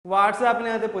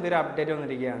വാട്സാപ്പിനകത്ത് പുതിയൊരു അപ്ഡേറ്റ്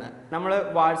വന്നിരിക്കുകയാണ്. നമ്മൾ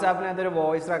വാട്സാപ്പിനകത്ത് ഒരു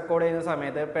വോയിസ് റെക്കോർഡ് ചെയ്യുന്ന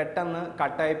സമയത്ത് പെട്ടെന്ന്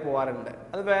കട്ടായി പോകാറുണ്ട്.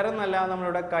 അത് വേറെ ഒന്നല്ല,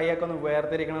 നമ്മളുടെ കൈയൊക്കെ ഒന്ന്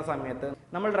വേർതിരിക്കുന്ന സമയത്ത്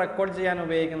നമ്മൾ റെക്കോർഡ് ചെയ്യാൻ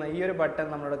ഉപയോഗിക്കുന്ന ഈ ഒരു ബട്ടൺ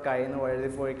നമ്മുടെ കയ്യിൽ നിന്ന്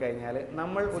വഴുതിപ്പോയി കഴിഞ്ഞാൽ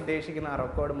നമ്മൾ ഉദ്ദേശിക്കുന്ന ആ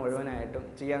റെക്കോർഡ് മുഴുവനായിട്ടും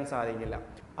ചെയ്യാൻ സാധിക്കില്ല.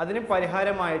 അതിന്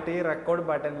പരിഹാരമായിട്ട് ഈ റെക്കോർഡ്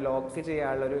ബട്ടൺ ലോക്ക്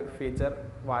ചെയ്യാനുള്ളൊരു ഫീച്ചർ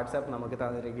വാട്സാപ്പ് നമുക്ക്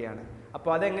തന്നിരിക്കുകയാണ്.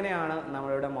 അപ്പോൾ അതെങ്ങനെയാണ്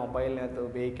നമ്മളുടെ മൊബൈലിനകത്ത്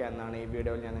ഉപയോഗിക്കുക എന്നാണ് ഈ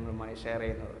വീഡിയോയിൽ ഞാൻ നിങ്ങളുമായി ഷെയർ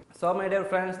ചെയ്യുന്നത്. So my dear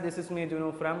friends, this is me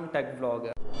Junu from tech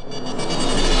vlog.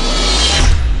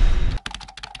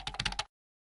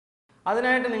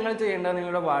 അതിനായിട്ട് നിങ്ങൾ ചെയ്യേണ്ടത്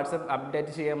നിങ്ങളുടെ വാട്സപ്പ്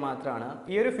അപ്ഡേറ്റ് ചെയ്യാൻ മാത്രമാണ്.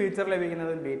 ഈ ഒരു ഫീച്ചർ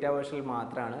ലഭിക്കുന്നത് ബീറ്റ വേർഷനിൽ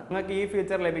മാത്രമാണ്. നിങ്ങൾക്ക് ഈ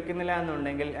ഫീച്ചർ ലഭിക്കുന്നില്ല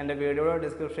എന്നുണ്ടെങ്കിൽ എൻ്റെ വീഡിയോയുടെ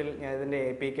ഡിസ്ക്രിപ്ഷനിൽ ഞാൻ ഇതിൻ്റെ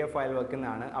APK ഫയൽ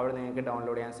വെക്കുന്നതാണ്. അവിടെ നിങ്ങൾക്ക്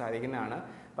ഡൗൺലോഡ് ചെയ്യാൻ സാധിക്കുന്നതാണ്.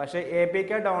 പക്ഷേ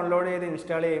APK ഡൗൺലോഡ് ചെയ്ത്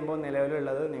ഇൻസ്റ്റാൾ ചെയ്യുമ്പോൾ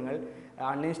നിലവിലുള്ളത് നിങ്ങൾ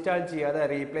അൺഇൻസ്റ്റാൾ ചെയ്യാതെ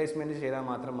റീപ്ലേസ്മെൻറ്റ് ചെയ്താൽ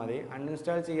മാത്രം മതി.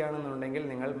 അൺഇൻസ്റ്റാൾ ചെയ്യുകയാണെന്നുണ്ടെങ്കിൽ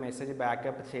നിങ്ങൾ മെസ്സേജ്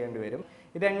ബാക്കപ്പ് ചെയ്യേണ്ടി വരും.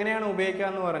 ഇതെങ്ങനെയാണ് ഉപയോഗിക്കുക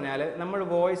എന്ന് പറഞ്ഞാൽ, നമ്മൾ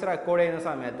വോയിസ് റെക്കോർഡ് ചെയ്യുന്ന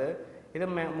സമയത്ത് ഇത്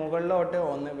മുകളിലോട്ട്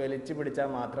ഒന്ന് വലിച്ചു പിടിച്ചാൽ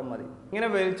മാത്രം മതി. ഇങ്ങനെ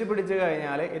വലിച്ചു പിടിച്ചു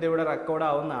കഴിഞ്ഞാൽ ഇതിവിടെ റെക്കോർഡ്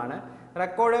ആവുന്നതാണ്.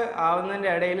 റെക്കോർഡ് ആവുന്നതിൻ്റെ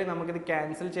ഇടയിൽ നമുക്കിത്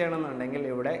ക്യാൻസൽ ചെയ്യണമെന്നുണ്ടെങ്കിൽ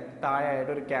ഇവിടെ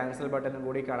താഴെയായിട്ട് ഒരു ക്യാൻസൽ ബട്ടൺ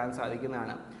കൂടി കാണാൻ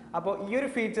സാധിക്കുന്നതാണ്. അപ്പോൾ ഈ ഒരു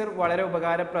ഫീച്ചർ വളരെ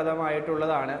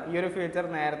ഉപകാരപ്രദമായിട്ടുള്ളതാണ്. ഈ ഒരു ഫീച്ചർ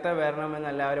നേരത്തെ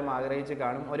വരണമെന്ന് എല്ലാവരും ആഗ്രഹിച്ച്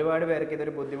കാണും. ഒരുപാട് പേർക്ക്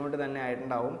ഇതൊരു ബുദ്ധിമുട്ട് തന്നെ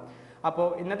ആയിട്ടുണ്ടാവും. അപ്പോൾ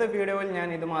ഇന്നത്തെ വീഡിയോയിൽ ഞാൻ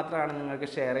ഇത് മാത്രമാണ് നിങ്ങൾക്ക്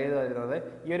ഷെയർ ചെയ്ത് തരുന്നത്.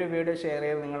 ഈ ഒരു വീഡിയോ ഷെയർ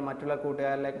ചെയ്ത് നിങ്ങൾ മറ്റുള്ള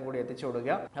കൂട്ടുകാരിലേക്കും കൂടി എത്തിച്ചു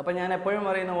കൊടുക്കുക. അപ്പോൾ ഞാൻ എപ്പോഴും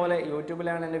പറയുന്ന പോലെ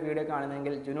യൂട്യൂബിലാണ് എൻ്റെ വീഡിയോ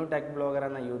കാണുന്നതെങ്കിൽ ജുനു ടെക് ബ്ലോഗർ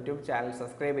എന്ന യൂട്യൂബ് ചാനൽ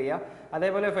സബ്സ്ക്രൈബ് ചെയ്യുക.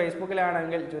 അതേപോലെ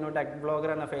ഫേസ്ബുക്കിലാണെങ്കിൽ ജുനു ടെക്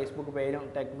ബ്ലോഗർ എന്ന ഫേസ്ബുക്ക് പേജും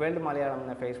ടെക് വേൾഡ് മലയാളം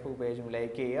എന്ന ഫേസ്ബുക്ക് പേജും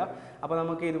ലൈക്ക് ചെയ്യുക. അപ്പോൾ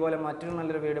നമുക്ക് ഇതുപോലെ മറ്റൊരു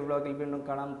നല്ലൊരു വീഡിയോ ബ്ലോഗിൽ വീണ്ടും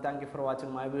കാണാം. Thank you for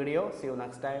watching my video. See you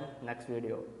next time, next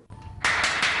video.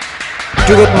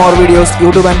 To get more videos,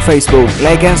 YouTube and Facebook,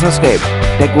 like and subscribe.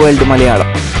 Tech World Malayalam.